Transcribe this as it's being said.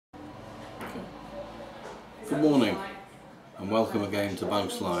Good morning and welcome again to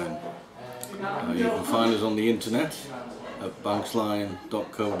Lyon. You can find us on the internet at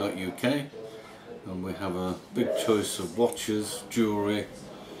banksline.co.uk, and we have a big choice of watches, jewellery,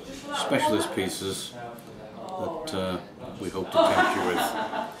 specialist pieces that we hope to tempt you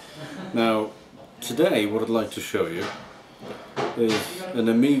with. Now today what I'd like to show you is an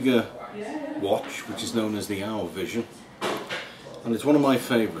Omega watch which is known as the Heuer Vision. And it's one of my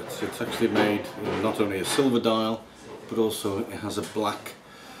favourites. It's actually made in not only a silver dial, but also it has a black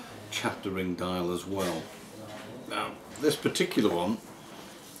chapter ring dial as well. Now, this particular one,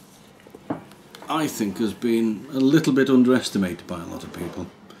 I think, has been a little bit underestimated by a lot of people,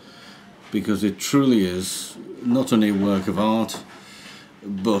 because it truly is not only a work of art,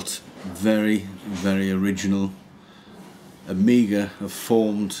 but very, very original. Omega have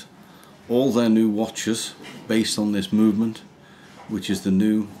formed all their new watches based on this movement, which is the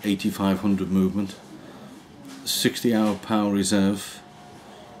new 8500 movement, 60-hour power reserve,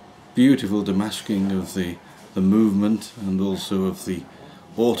 beautiful demasking of the movement and also of the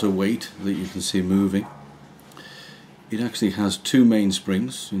auto weight that you can see moving. It actually has two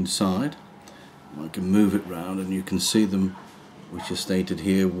mainsprings inside. I can move it round and you can see them, which are stated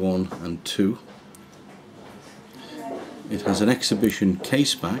here 1 and 2. It has an exhibition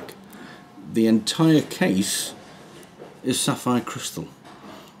case back. The entire case is sapphire crystal,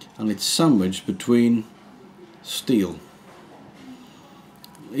 and it's sandwiched between steel.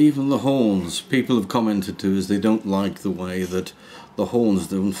 Even the horns, people have commented to us they don't like the way that the horns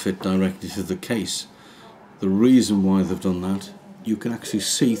don't fit directly to the case. The reason why they've done that, you can actually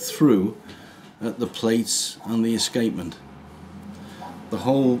see through at the plates and the escapement. The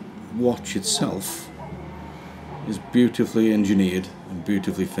whole watch itself is beautifully engineered and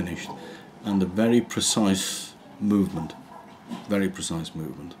beautifully finished, and a very precise movement, very precise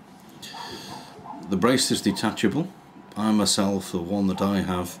movement. The bracelet is detachable. I myself, the one that I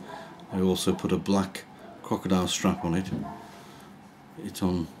have, I also put a black crocodile strap on it. It's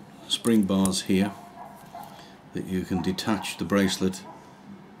on spring bars here that you can detach the bracelet,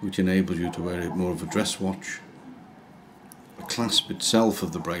 which enables you to wear it more of a dress watch. The clasp itself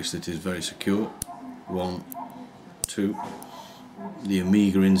of the bracelet is very secure. 1, 2. The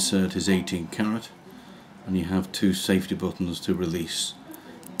Omega insert is 18 karat. And you have 2 safety buttons to release.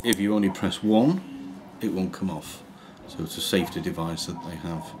 If you only press 1, it won't come off. So it's a safety device that they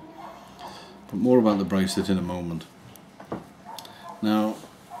have. But more about the bracelet in a moment. Now,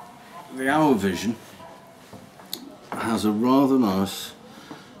 the Heuer Vision has a rather nice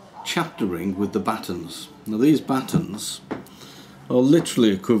chapter ring with the battens. Now these battens are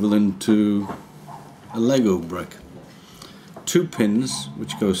literally equivalent to a Lego brick. 2 pins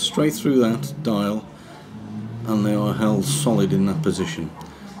which go straight through that dial, and they are held solid in that position.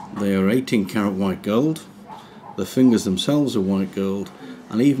 They are 18 karat white gold, the fingers themselves are white gold,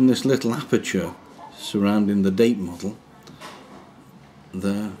 and even this little aperture surrounding the date model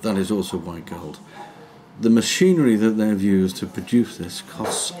there, that is also white gold. The machinery that they've used to produce this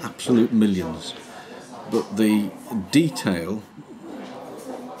costs absolute millions, but the detail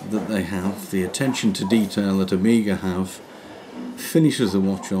that they have, the attention to detail that Omega have, finishes the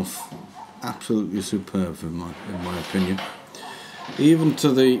watch off absolutely superb in my opinion. Even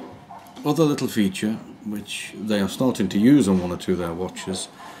to the other little feature which they are starting to use on 1 or 2 of their watches,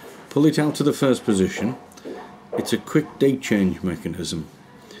 pull it out to the first position. It's a quick date change mechanism,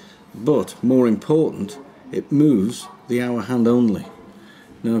 but more important, it moves the hour hand only.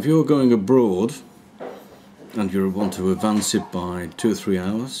 Now if you're going abroad and you want to advance it by 2 or 3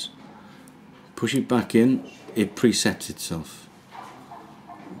 hours, push it back in, it presets itself.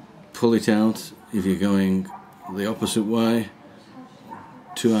 Pull it out if you're going the opposite way,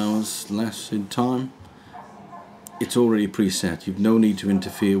 2 hours less in time, it's already preset. You've no need to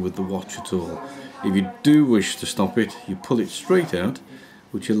interfere with the watch at all. If you do wish to stop it, you pull it straight out,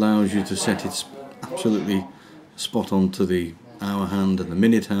 which allows you to set it absolutely spot on to the hour hand and the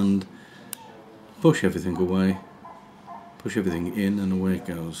minute hand, push everything away, push everything in, and away it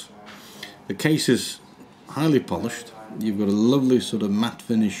goes. The case is highly polished. You've got a lovely sort of matte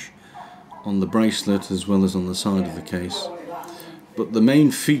finish on the bracelet as well as on the side of the case. But the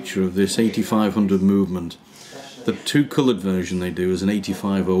main feature of this 8500 movement, the 2-coloured version they do is an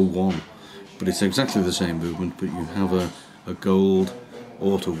 8501, but it's exactly the same movement, but you have a gold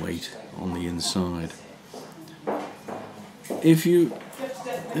auto weight on the inside. If we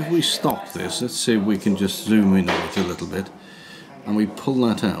stop this, let's see if we can just zoom in on it a little bit, and we pull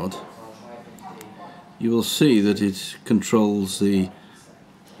that out, you will see that it controls the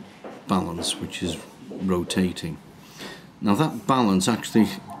balance, which is rotating. Now that balance actually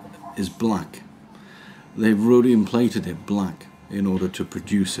is black, they've rhodium plated it black in order to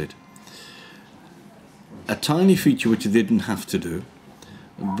produce it. A tiny feature which they didn't have to do,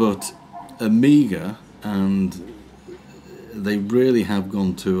 but Omega, and they really have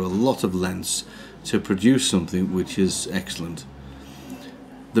gone to a lot of lengths to produce something which is excellent.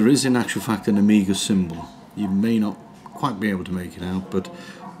 There is in actual fact an Omega symbol. You may not quite be able to make it out, but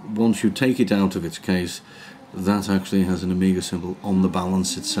once you take it out of its case, that actually has an Omega symbol on the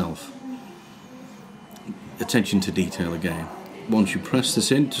balance itself. Attention to detail again. Once you press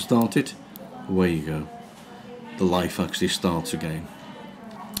this in to start it, away you go. The life actually starts again.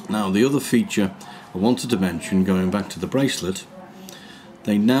 Now the other feature I wanted to mention, going back to the bracelet,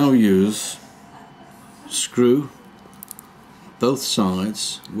 they now use screw both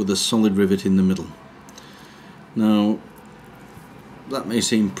sides with a solid rivet in the middle. Now that may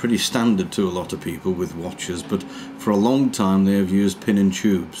seem pretty standard to a lot of people with watches, but for a long time they have used pin and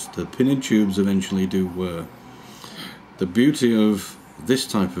tubes. The pin and tubes eventually do wear. The beauty of this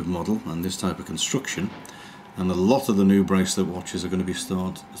type of model and this type of construction, and a lot of the new bracelet watches are going to be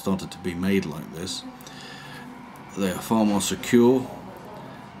started to be made like this, they are far more secure,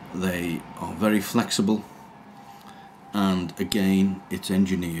 they are very flexible, and again it's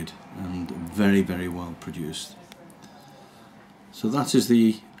engineered and very, very well produced. So that is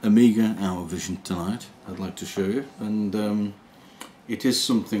the Omega Hour Vision tonight I'd like to show you, and it is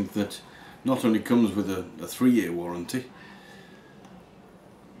something that not only comes with a 3-year warranty,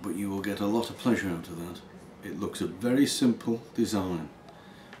 but you will get a lot of pleasure out of that. It looks a very simple design,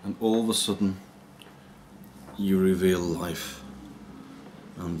 and all of a sudden you reveal life,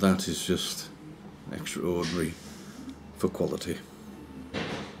 and that is just extraordinary for quality.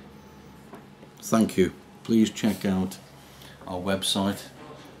 Thank you. Please check out our website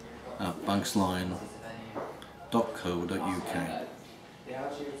at bankslion.co.uk.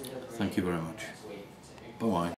 Thank you very much. Bye bye.